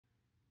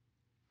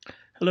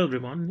Hello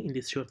everyone, in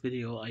this short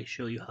video I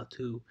show you how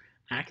to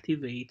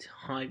activate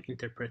Hive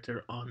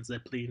interpreter on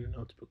Zeppelin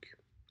notebook.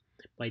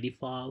 By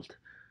default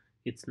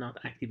it's not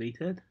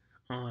activated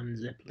on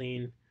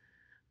Zeppelin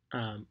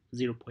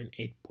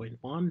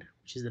 0.8.1,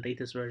 which is the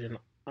latest version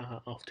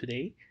of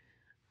today,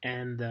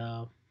 and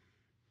the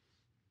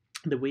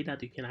way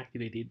that you can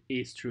activate it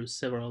is through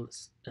several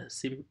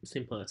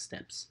simple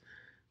steps.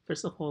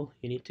 First of all,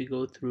 you need to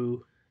go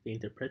through the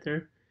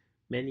interpreter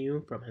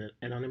menu from an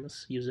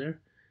anonymous user.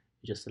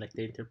 You just select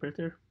the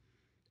interpreter,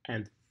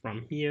 and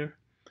from here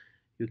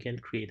you can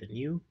create a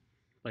new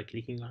by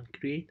clicking on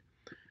create.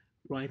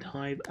 Write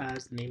hive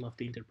as the name of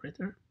the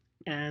interpreter,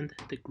 and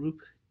the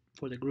group,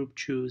 for the group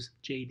choose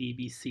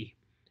JDBC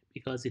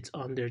because it's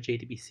under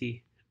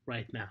JDBC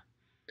right now.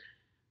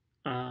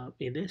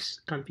 In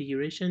this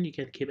configuration you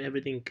can keep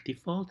everything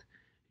default.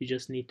 You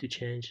just need to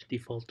change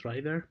default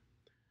driver.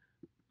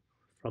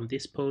 From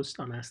this post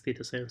on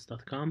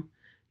askdatascience.com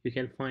you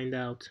can find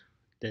out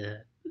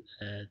the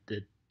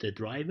the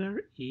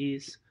driver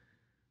is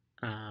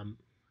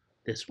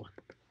this one.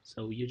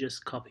 So you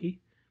just copy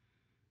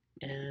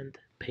and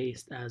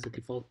paste as a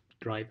default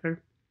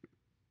driver.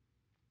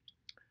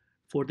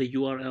 For the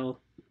URL,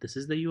 this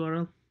is the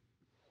URL.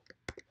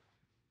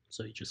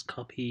 So you just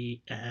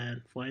copy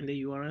and find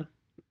the URL.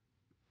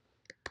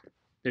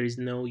 There is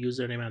no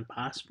username and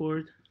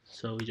password,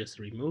 so we just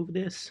remove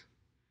this.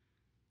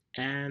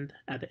 And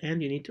at the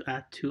end you need to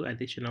add 2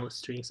 additional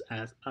strings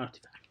as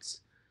artifacts.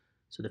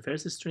 So the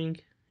first string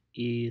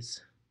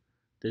is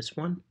this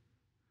one,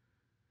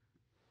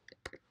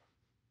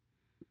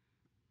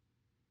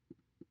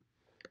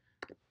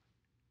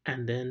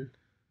 and then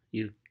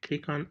you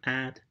click on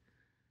add,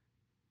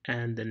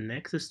 and the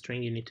next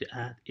string you need to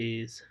add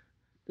is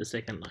the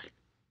second line.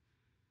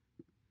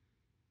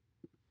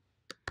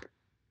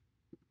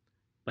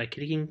 By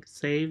clicking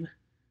save,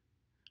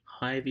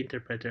 Hive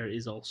interpreter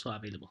is also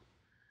available.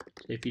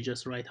 So if you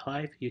just write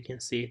Hive, you can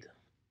see it,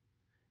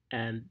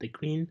 and the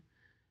green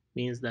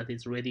means that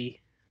it's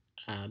ready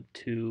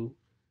to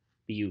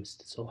be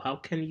used. So how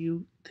can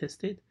you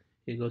test it?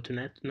 You go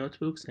to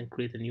notebooks and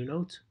create a new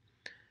note.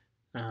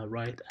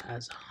 Write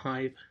as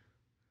Hive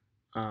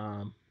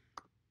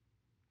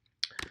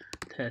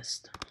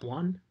test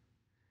 1.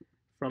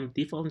 From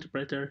default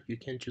interpreter you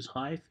can choose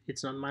Hive.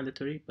 It's not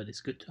mandatory, but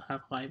it's good to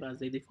have Hive as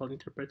the default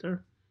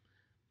interpreter.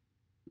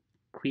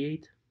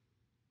 Create,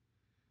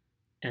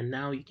 and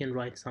now you can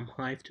write some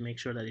Hive to make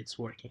sure that it's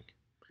working.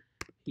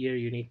 Here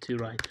you need to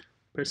write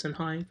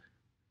 %hive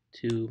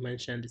to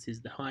mention this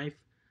is the Hive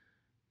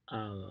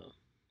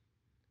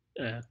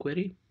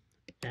query,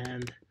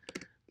 and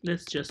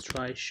let's just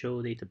try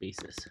show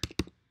databases,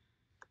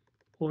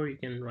 or you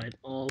can write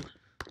all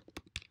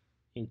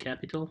in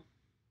capital,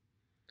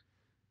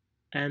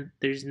 and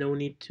there's no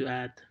need to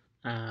add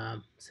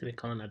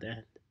semicolon at the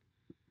end.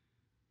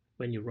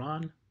 When you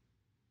run,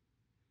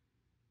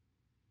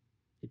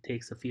 it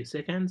takes a few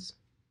seconds,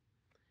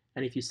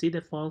 and if you see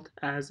default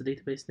as the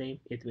database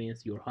name, it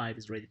means your Hive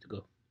is ready to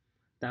go.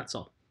 That's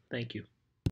all. Thank you.